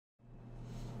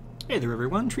Hey there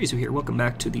everyone, Treesu here. Welcome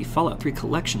back to the Fallout 3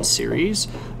 Collection series.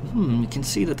 You can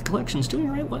see that the collection's doing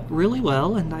really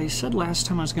well, and I said last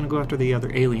time I was going to go after the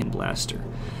other alien blaster,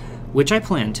 which I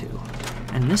plan to.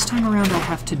 And this time around I'll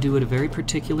have to do it a very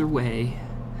particular way,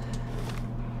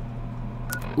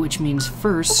 which means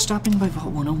first stopping by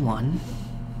Vault 101,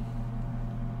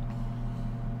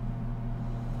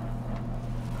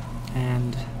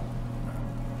 and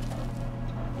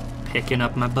picking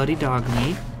up my buddy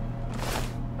Dogmeat.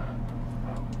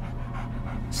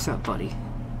 What's up, buddy?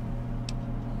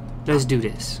 Let's do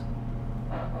this.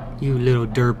 You little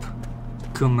derp.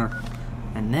 Coomer.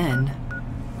 And then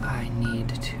I need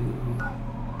to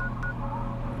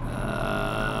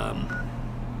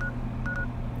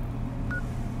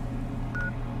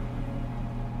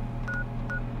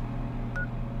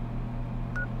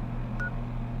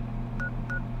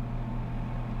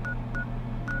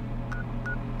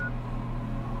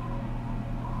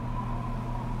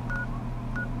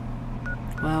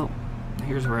well,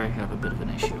 here's where I have a bit of an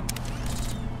issue.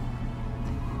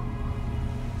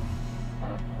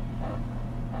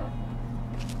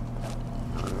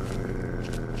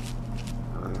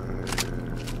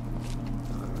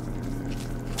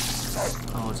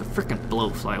 Oh, it's a frickin'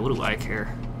 blowfly. What do I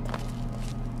care?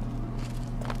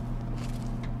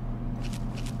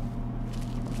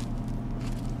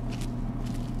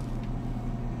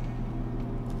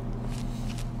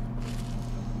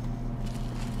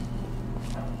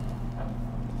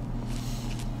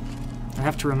 I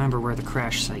have to remember where the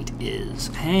crash site is.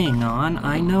 Hang on,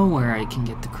 I know where I can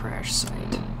get the crash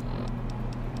site.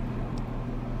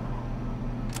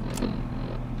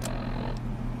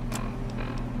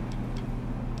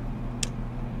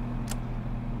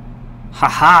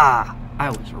 Haha! I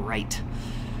was right.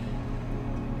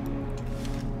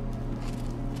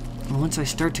 And once I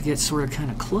start to get sort of kind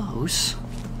of close...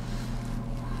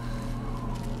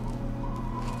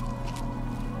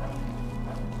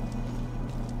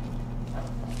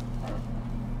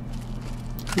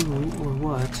 Who or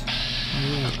what?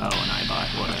 Oh, an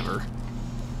iBot, whatever.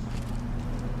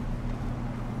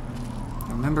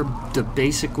 Remember, the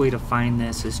basic way to find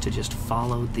this is to just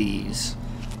follow these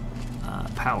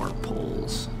power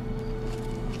poles.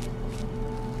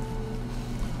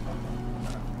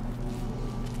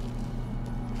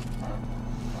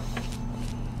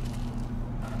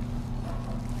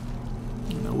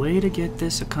 And the way to get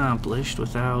this accomplished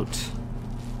without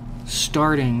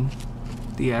starting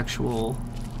the actual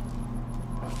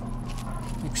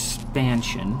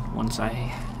expansion, once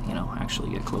I, actually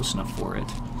get close enough for it,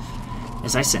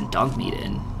 is I send Dogmeat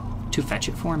in to fetch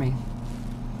it for me.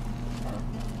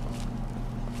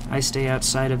 I stay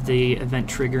outside of the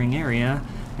event-triggering area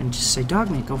and just say,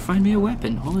 Dogmeat, go find me a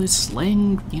weapon. Well, it's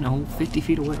laying, 50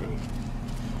 feet away.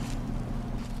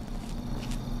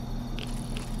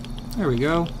 There we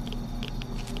go.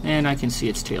 And I can see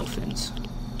its tail fins.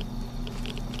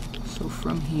 So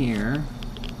from here,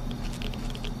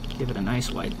 give it a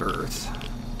nice wide berth.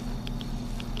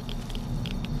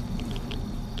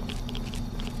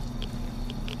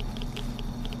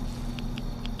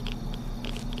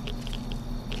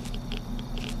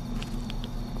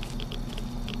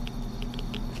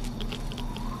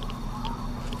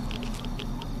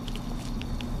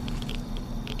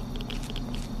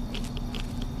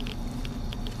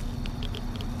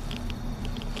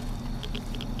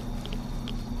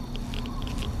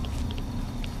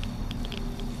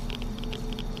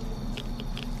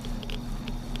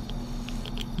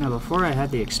 Now, before I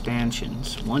had the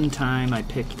expansions, one time I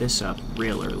picked this up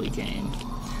real early game,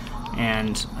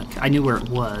 and I knew where it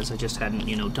was. I just hadn't,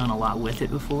 done a lot with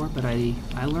it before, but I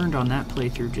learned on that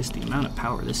playthrough just the amount of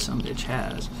power this sumbitch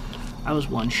has. I was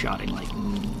one-shotting, like,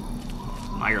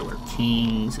 Mirelurk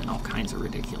Kings and all kinds of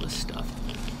ridiculous stuff.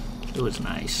 It was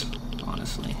nice,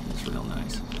 honestly. It's real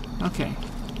nice. Okay.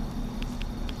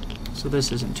 So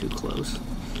this isn't too close.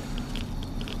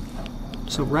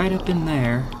 So right up in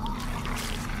there...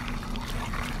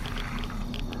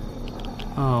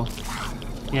 Oh,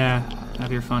 yeah,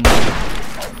 have your fun.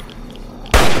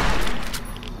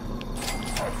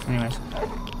 Anyways,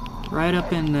 right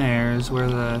up in there is where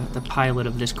the pilot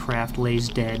of this craft lays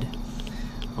dead,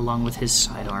 along with his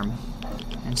sidearm.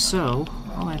 And so,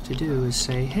 all I have to do is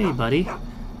say, hey buddy,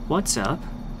 what's up?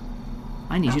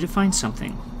 I need you to find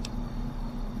something.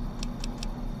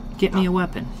 Get me a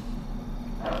weapon.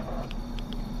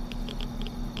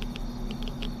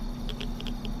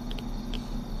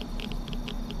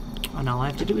 And all I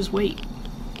have to do is wait.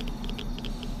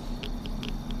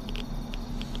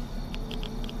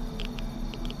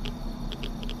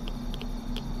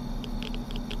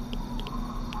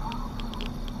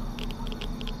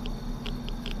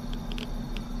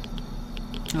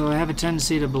 Oh, I have a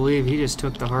tendency to believe he just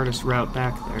took the hardest route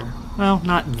back there. Well,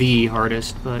 not the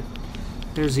hardest, but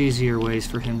there's easier ways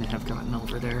for him to have gotten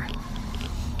over there.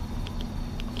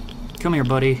 Come here,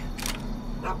 buddy.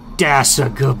 That's a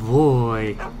good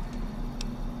boy.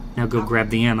 Now go grab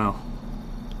the ammo.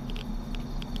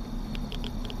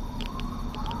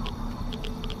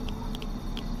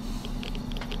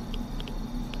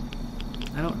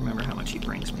 I don't remember how much he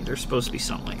brings me. There's supposed to be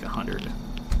something like 100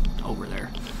 over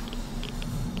there.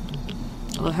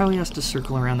 I love how he has to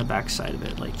circle around the backside of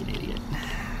it like an idiot.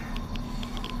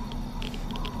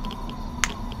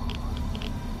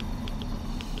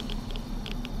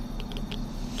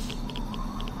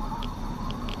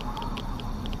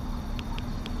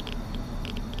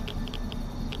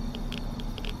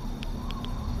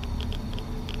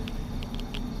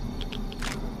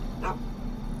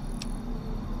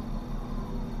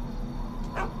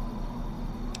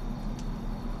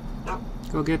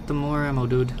 Go get the more ammo,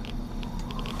 dude.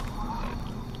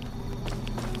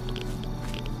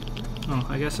 Oh,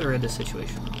 I guess I read the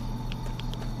situation.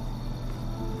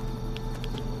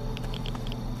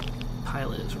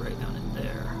 Pilot is right down in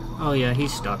there. Oh yeah,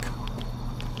 he's stuck.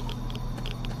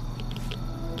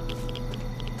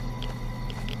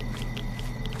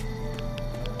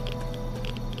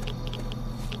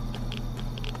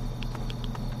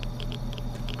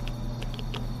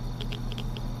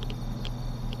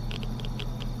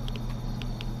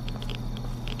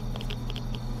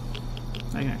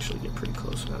 I can actually get pretty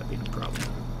close without it being a problem.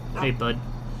 Hey, bud.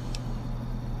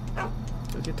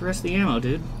 Go get the rest of the ammo,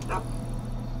 dude.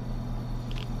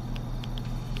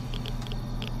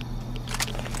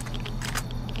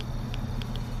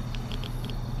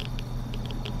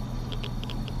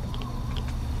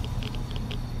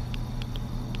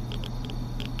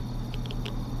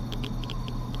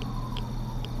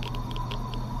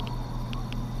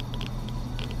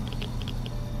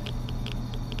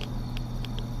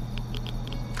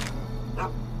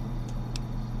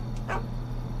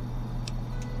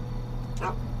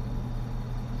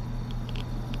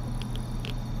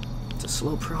 It's a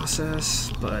slow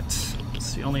process, but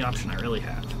it's the only option I really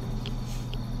have.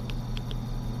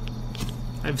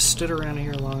 I've stood around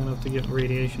here long enough to get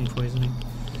radiation poisoning.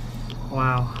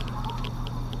 Wow.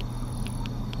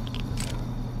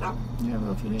 Yeah,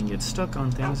 well, if you didn't get stuck on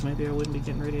things, maybe I wouldn't be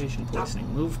getting radiation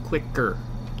poisoning. Move quicker.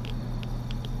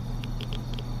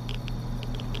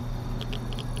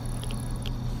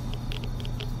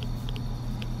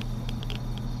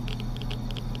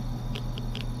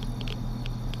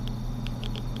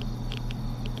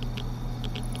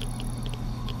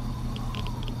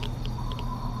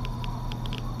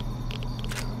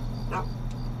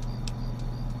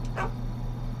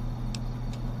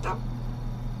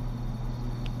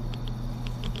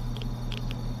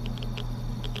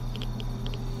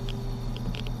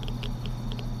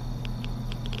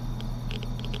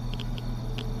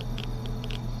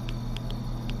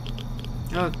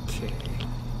 Okay.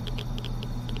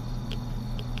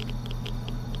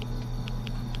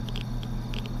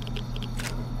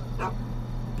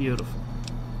 Beautiful.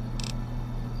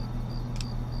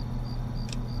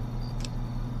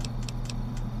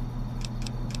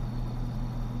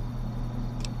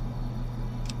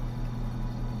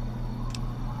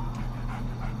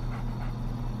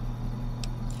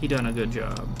 He done a good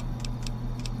job.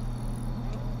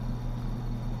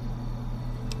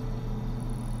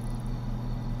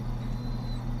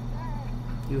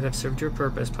 You have served your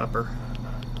purpose, pupper.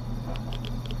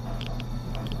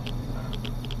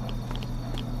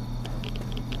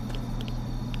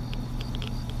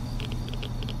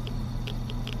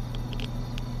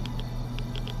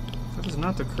 That is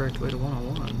not the correct way to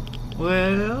 101.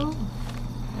 Well...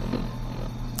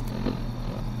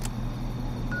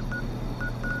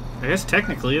 I guess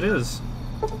technically it is.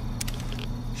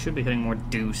 Should be heading more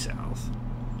due south.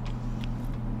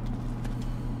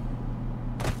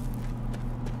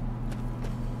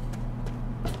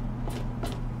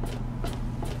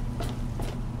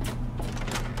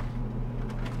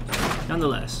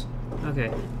 Nonetheless,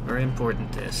 okay, very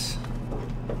important this.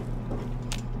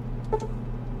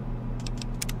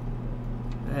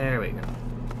 There we go.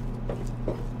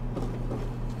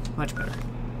 Much better.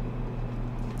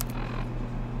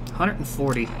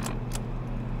 140.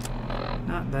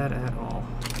 Not bad at all.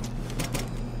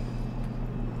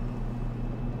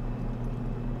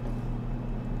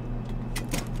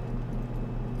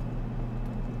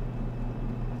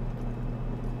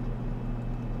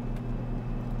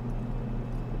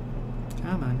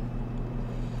 Come on.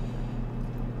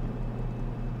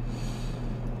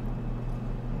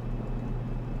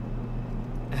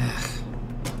 Ugh.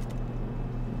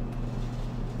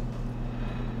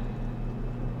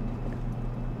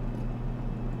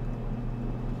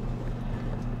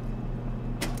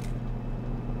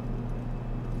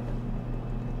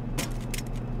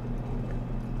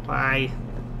 Why?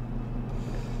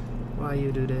 Why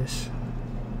you do this?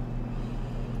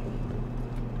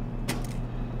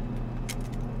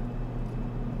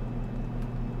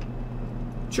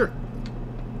 Sure.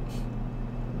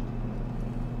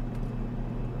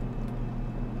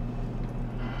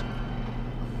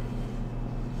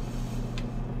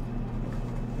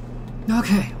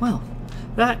 Okay, well,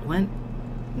 that went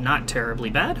not terribly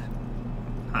bad.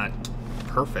 Not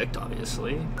perfect,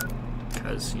 obviously,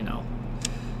 because, you know,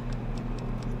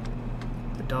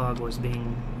 the dog was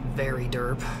being very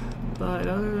derp. But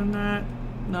other than that,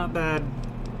 not bad.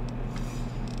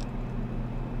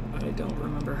 I don't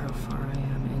remember how far I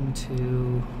am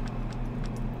into...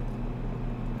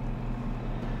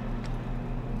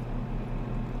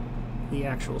 the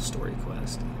actual story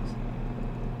quest.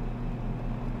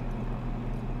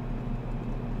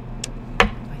 I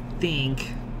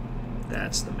think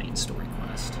that's the main story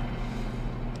quest.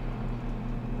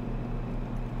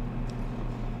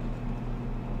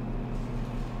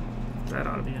 That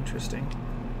ought to be interesting.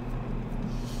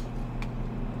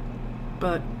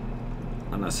 But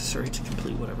unnecessary to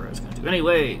complete whatever I was going to do.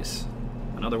 Anyways,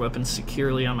 another weapon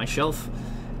securely on my shelf,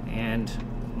 and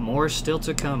more still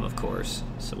to come, of course.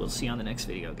 So we'll see you on the next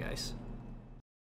video, guys.